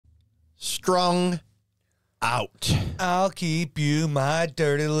Strung out. I'll keep you my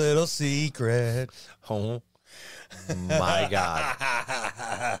dirty little secret. Oh my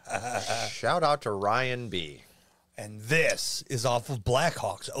God. Shout out to Ryan B. And this is off of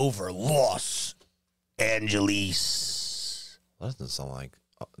Blackhawks over Los Angeles. That doesn't sound like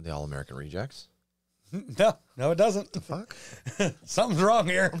the All-American Rejects. No, it doesn't. The fuck? Something's wrong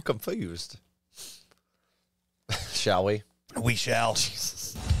here. I'm confused. Shall we? We shall.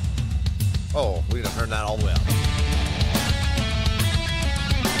 Jesus. Oh, we done turned that all the way up.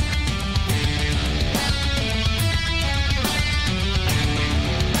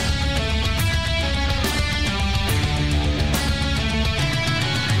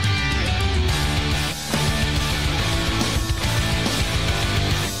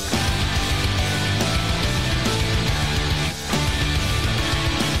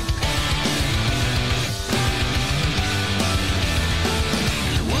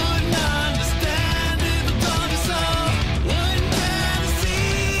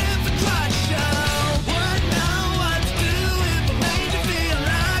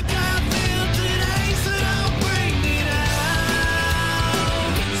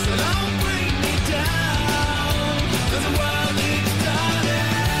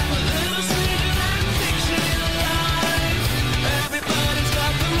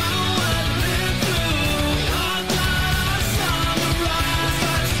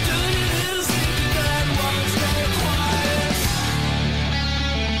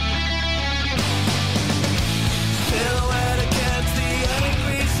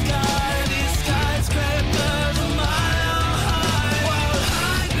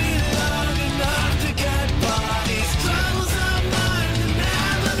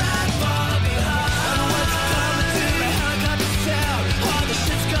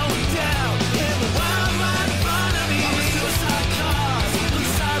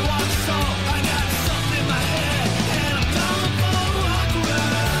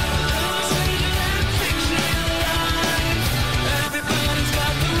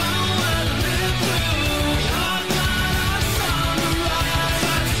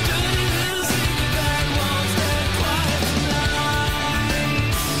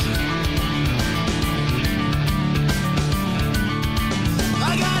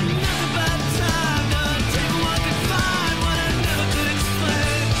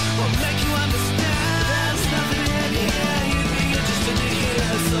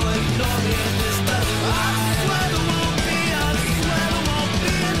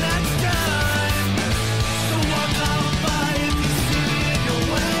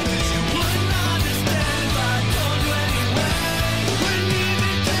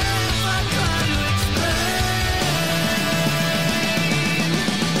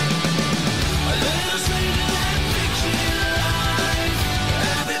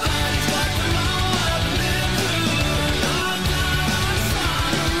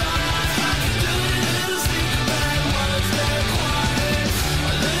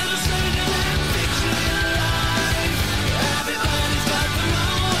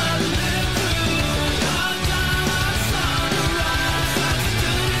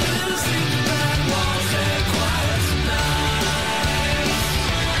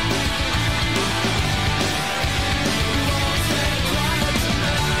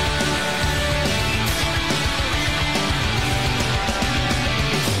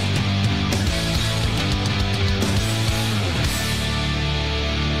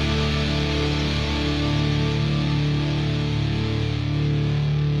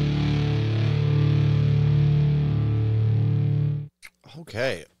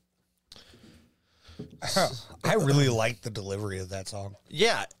 Okay. I really like the delivery of that song.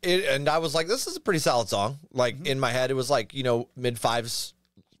 Yeah, and I was like, this is a pretty solid song. Like, in my head, it was like, you know, mid-5s,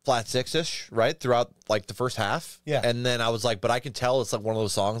 flat 6-ish, right? Throughout, like, the first half. Yeah. And then I was like, but I can tell it's like one of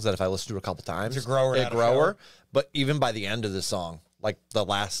those songs that if I listen to it a couple times, It's a grower, a not a grower. shower. But even by the end of the song, like the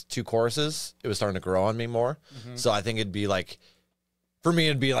last two choruses, it was starting to grow on me more. So I think it'd be like, for me,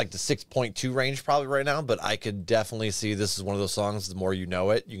 it'd be like the 6.2 range probably right now, but I could definitely see this is one of those songs, the more you know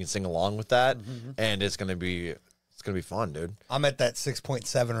it, you can sing along with that, and it's going to be fun, dude. I'm at that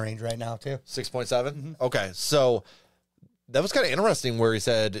 6.7 range right now, too. 6.7? Okay, so that was kind of interesting where he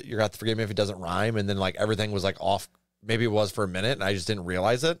said, you're going to have to forgive me if it doesn't rhyme, and then like everything was like off. Maybe it was for a minute, and I just didn't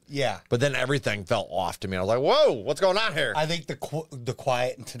realize it. Yeah. But then everything felt off to me. I was like, whoa, what's going on here? I think the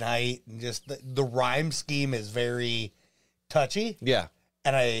Quiet and Tonight and just the rhyme scheme is very touchy. Yeah.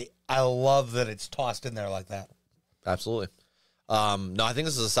 And I love that it's tossed in there like that. Absolutely. No, I think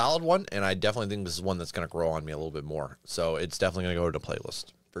this is a solid one, and I definitely think this is one that's going to grow on me a little bit more. So it's definitely going to go to the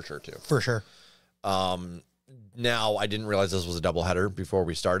playlist for sure, too. For sure. Now, I didn't realize this was a doubleheader before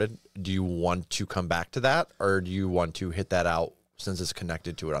we started. Do you want to come back to that, or do you want to hit that out since it's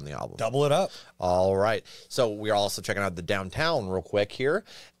connected to it on the album? Double it up. All right. So we are also checking out the Downtown real quick here.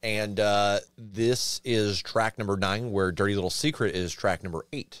 And this is track number 9, where Dirty Little Secret is track number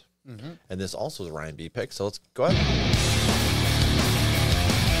 8. And this also is a Ryan B pick. So let's go ahead.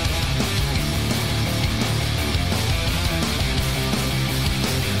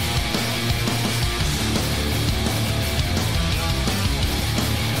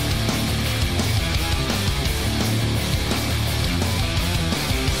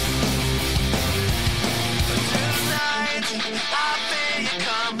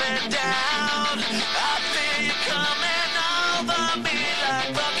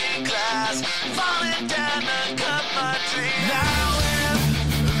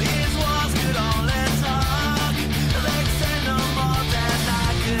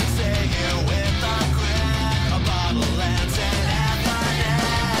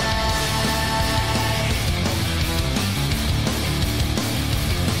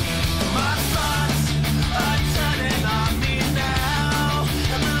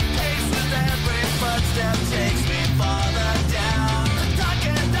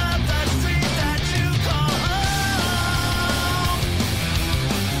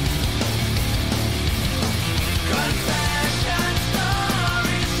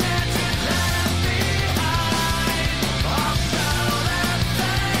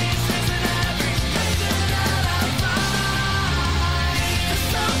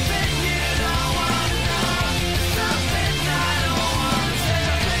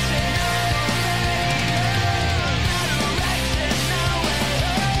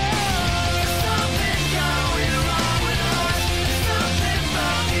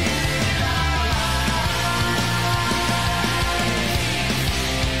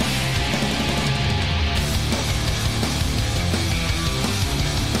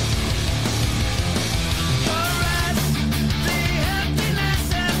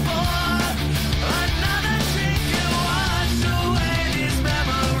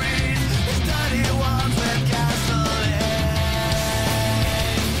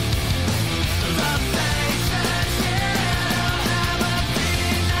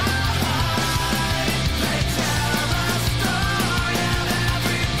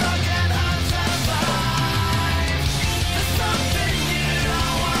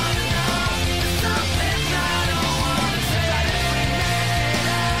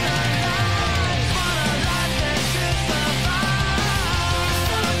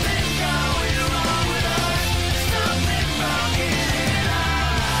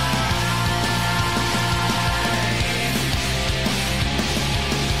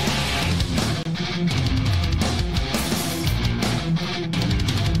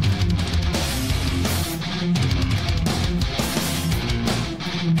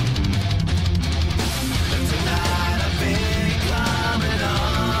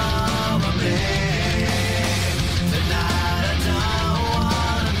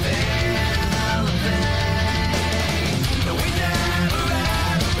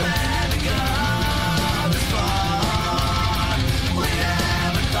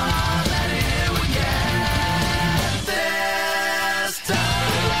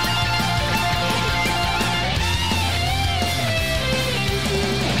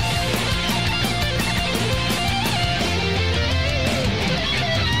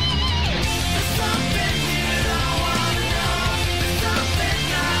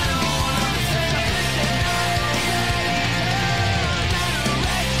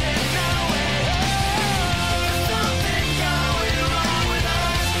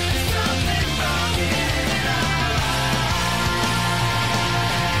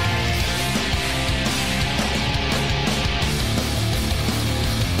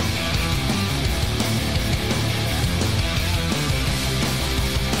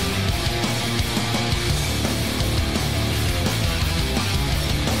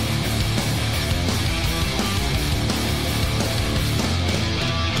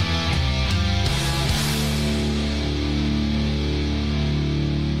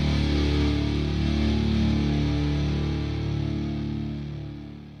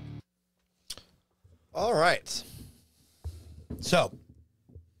 All right. So,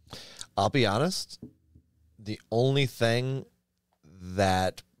 I'll be honest. The only thing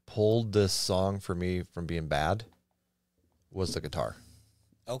that pulled this song for me from being bad was the guitar.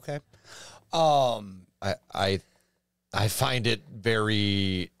 okay. I find it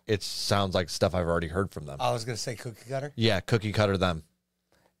very, it sounds like stuff I've already heard from them. I was going to say cookie cutter. Yeah, cookie cutter them.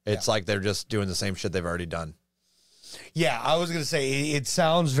 It's like they're just doing the same shit they've already done. Yeah, I was going to say, it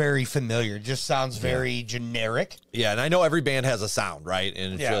sounds very familiar. Just sounds very generic. Yeah, and I know every band has a sound, right?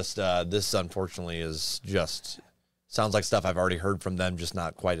 And it's Yeah. just, this unfortunately is just, sounds like stuff I've already heard from them, just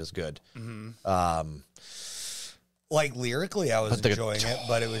not quite as good. Like lyrically, I was enjoying it,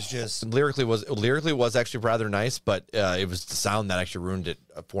 but it was just Lyrically was actually rather nice, but it was the sound that actually ruined it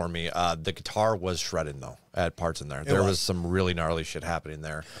for me. The guitar was shredding though at parts in there. There was some really gnarly shit happening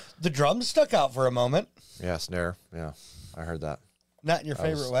there. the drums stuck out for a moment. Yeah, snare. Yeah, I heard that. Not in your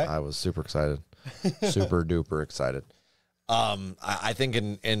favorite way. I was super excited, super duper excited. I think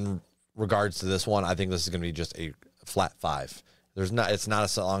in regards to this one, I think this is going to be just a flat 5. It's not a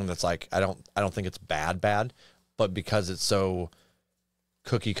song that's like I don't think it's bad. But because it's so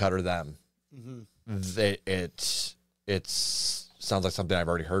cookie cutter them, it sounds like something I've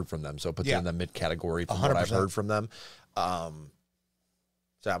already heard from them. So it puts it in the mid category from what I've heard from them.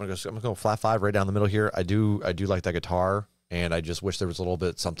 So I'm gonna go flat 5 right down the middle here. I do like that guitar, and I just wish there was a little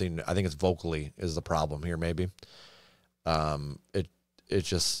bit something. I think it's vocally is the problem here. Maybe it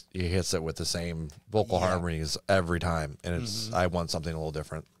just he hits it with the same vocal harmonies every time, and it's I want something a little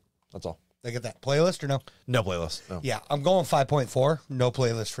different. That's all. They get that playlist or no? No playlist. No. Yeah, I'm going 5.4. No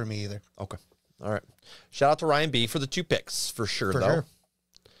playlist for me either. Okay. All right. Shout out to Ryan B for the 2 picks for sure, though.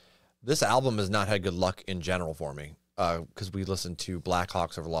 This album has not had good luck in general for me because we listened to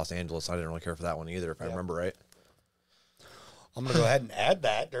Blackhawks over Los Angeles. I didn't really care for that one either, if I remember right. I'm going to go ahead and add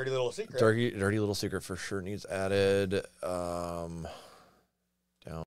that. Dirty Little Secret. Dirty Little Secret for sure needs added.